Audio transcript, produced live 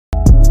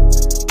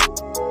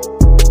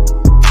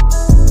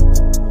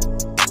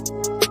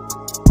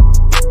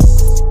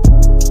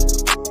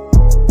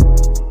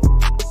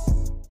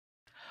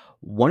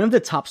One of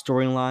the top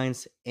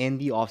storylines in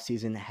the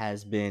offseason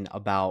has been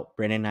about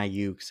Brandon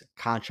Aiyuk's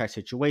contract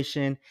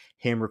situation,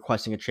 him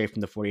requesting a trade from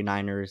the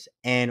 49ers,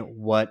 and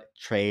what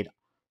trade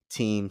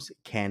teams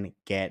can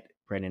get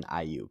Brandon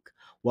Aiyuk.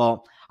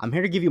 Well, I'm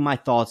here to give you my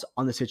thoughts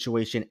on the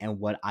situation and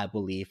what I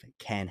believe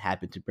can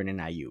happen to Brandon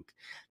Aiyuk.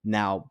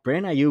 Now,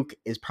 Brandon Aiyuk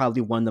is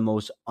probably one of the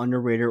most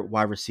underrated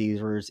wide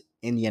receivers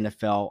in the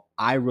NFL.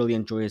 I really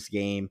enjoy his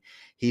game.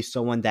 He's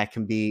someone that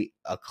can be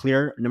a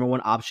clear number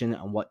one option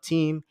on what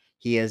team.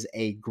 He is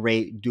a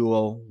great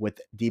duo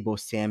with Deebo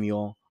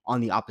Samuel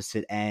on the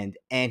opposite end,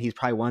 and he's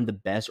probably one of the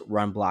best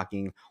run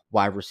blocking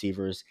wide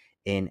receivers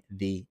in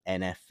the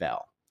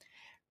NFL.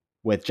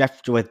 With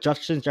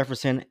Justin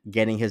Jefferson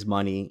getting his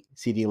money,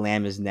 CD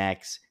Lamb is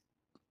next,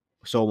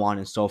 so on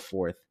and so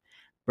forth.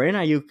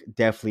 Brandon Aiyuk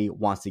definitely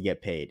wants to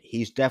get paid.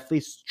 He's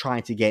definitely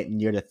trying to get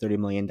near the $30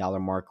 million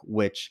mark,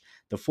 which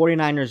the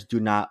 49ers do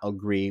not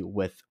agree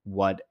with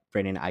what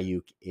Brandon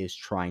Aiyuk is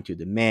trying to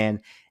demand,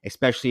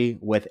 especially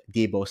with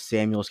Deebo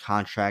Samuel's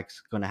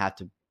contracts going to have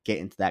to get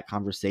into that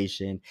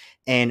conversation.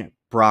 And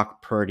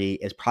Brock Purdy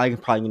is probably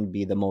going to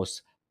be the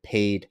most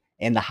paid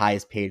and the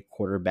highest paid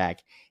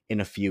quarterback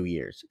in a few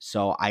years.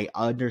 So I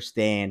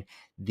understand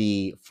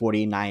the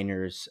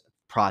 49ers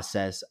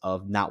process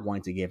of not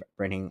wanting to give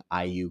Brandon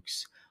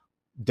Aiyuk's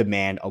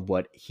demand of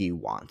what he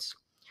wants.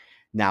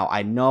 Now,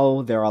 I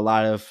know there are a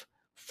lot of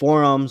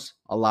forums,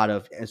 a lot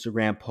of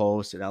Instagram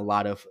posts, and a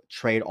lot of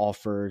trade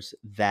offers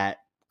that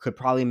could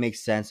probably make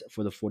sense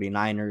for the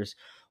 49ers,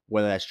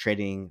 whether that's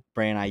trading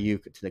Brandon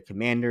Aiyuk to the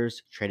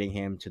Commanders, trading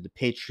him to the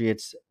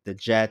Patriots, the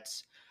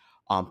Jets,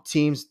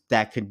 teams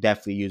that could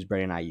definitely use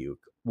Brandon Aiyuk.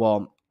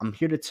 Well, I'm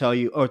here to tell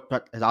you, or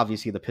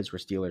obviously the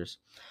Pittsburgh Steelers.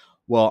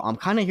 Well, I'm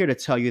kind of here to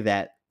tell you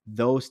that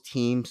those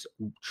teams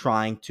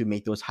trying to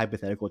make those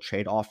hypothetical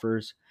trade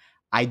offers,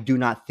 I do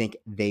not think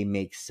they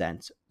make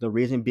sense. The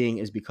reason being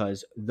is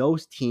because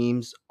those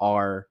teams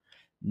are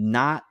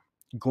not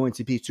going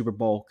to be Super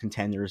Bowl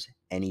contenders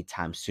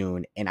anytime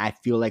soon. And I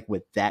feel like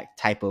with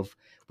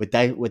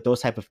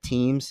those type of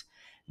teams,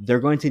 they're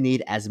going to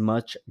need as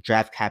much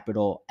draft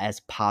capital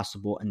as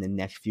possible in the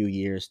next few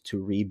years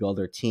to rebuild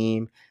their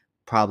team,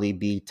 probably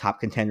be top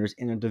contenders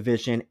in a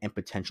division and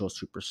potential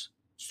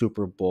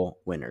Super Bowl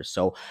winners.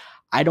 So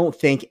I don't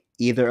think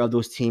either of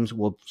those teams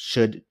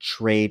should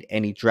trade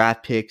any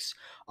draft picks.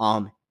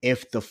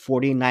 If the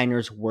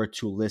 49ers were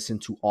to listen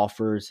to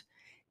offers,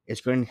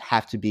 it's going to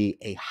have to be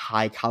a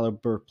high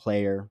caliber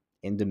player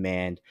in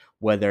demand,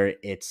 whether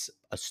it's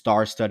a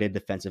star-studded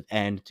defensive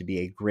end to be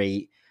a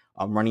great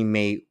running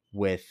mate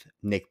with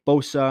Nick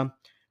Bosa,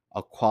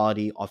 a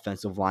quality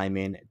offensive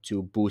lineman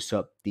to boost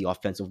up the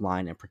offensive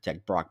line and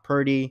protect Brock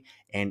Purdy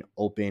and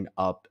open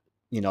up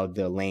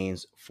the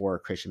lanes for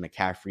Christian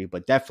McCaffrey.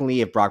 But definitely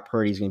if Brock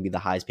Purdy is going to be the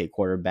highest paid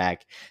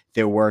quarterback,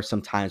 there were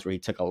some times where he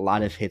took a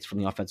lot of hits from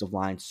the offensive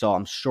line. So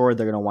I'm sure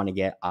they're going to want to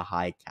get a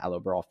high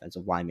caliber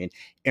offensive lineman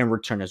in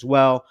return as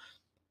well.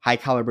 High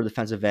caliber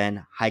defensive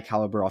end, high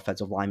caliber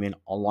offensive lineman,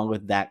 along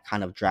with that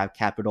kind of draft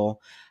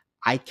capital.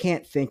 I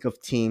can't think of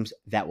teams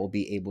that will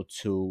be able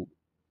to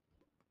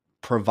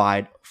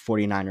provide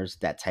 49ers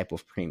that type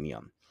of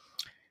premium.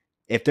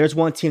 If there's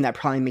one team that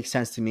probably makes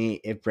sense to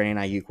me, if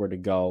Brandon Aiyuk were to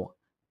go,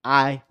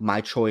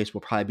 my choice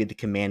will probably be the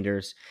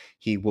Commanders.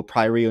 He will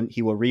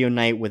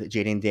reunite with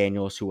Jaden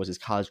Daniels, who was his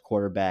college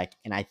quarterback,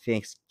 and I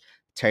think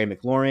Terry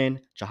McLaurin,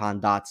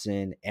 Jahan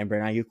Dotson, and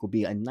Brandon Aiyuk will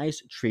be a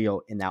nice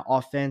trio in that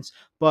offense.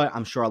 But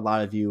I'm sure a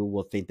lot of you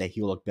will think that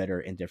he'll look better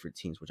in different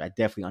teams, which I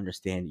definitely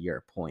understand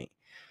your point.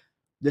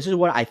 This is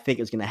what I think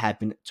is going to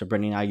happen to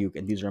Brandon Aiyuk,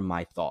 and these are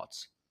my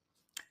thoughts.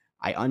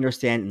 I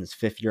understand in this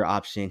fifth-year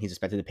option, he's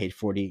expected to pay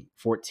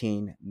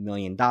 $14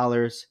 million.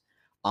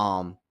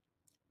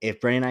 If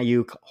Brandon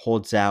Aiyuk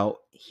holds out,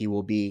 he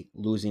will be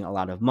losing a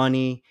lot of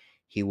money.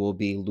 He will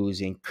be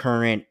losing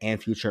current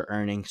and future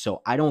earnings.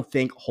 So I don't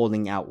think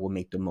holding out will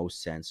make the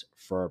most sense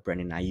for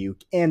Brandon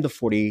Aiyuk. And the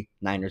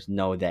 49ers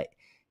know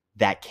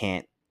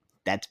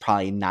that's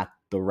probably not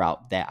the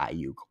route that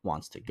Aiyuk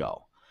wants to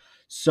go.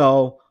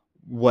 So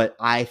what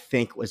I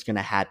think was going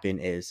to happen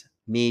is,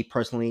 me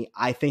personally,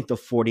 I think the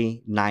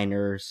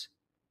 49ers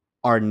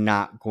are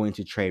not going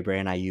to trade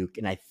Brandon Aiyuk,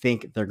 and I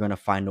think they're going to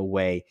find a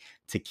way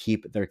to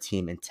keep their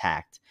team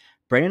intact.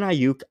 Brandon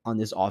Aiyuk on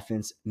this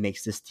offense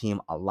makes this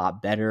team a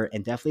lot better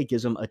and definitely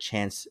gives them a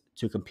chance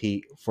to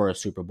compete for a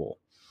Super Bowl.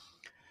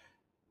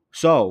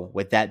 So,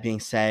 with that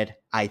being said,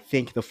 I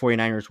think the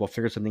 49ers will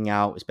figure something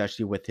out,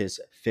 especially with his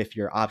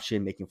fifth-year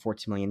option, making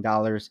 $14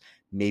 million,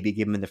 maybe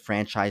give him the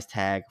franchise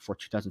tag for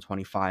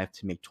 2025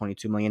 to make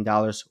 $22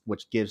 million,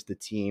 which gives the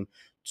team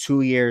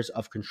 2 years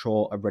of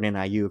control of Brandon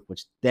Aiyuk,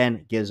 which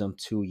then gives them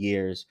 2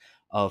 years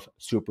of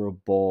Super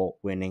Bowl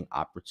winning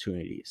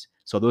opportunities.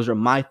 So those are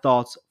my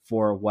thoughts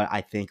for what I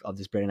think of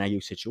this Brandon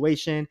Aiyuk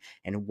situation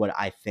and what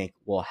I think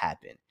will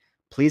happen.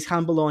 Please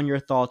comment below on your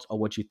thoughts on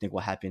what you think will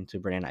happen to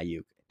Brandon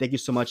Aiyuk. Thank you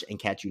so much and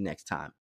catch you next time.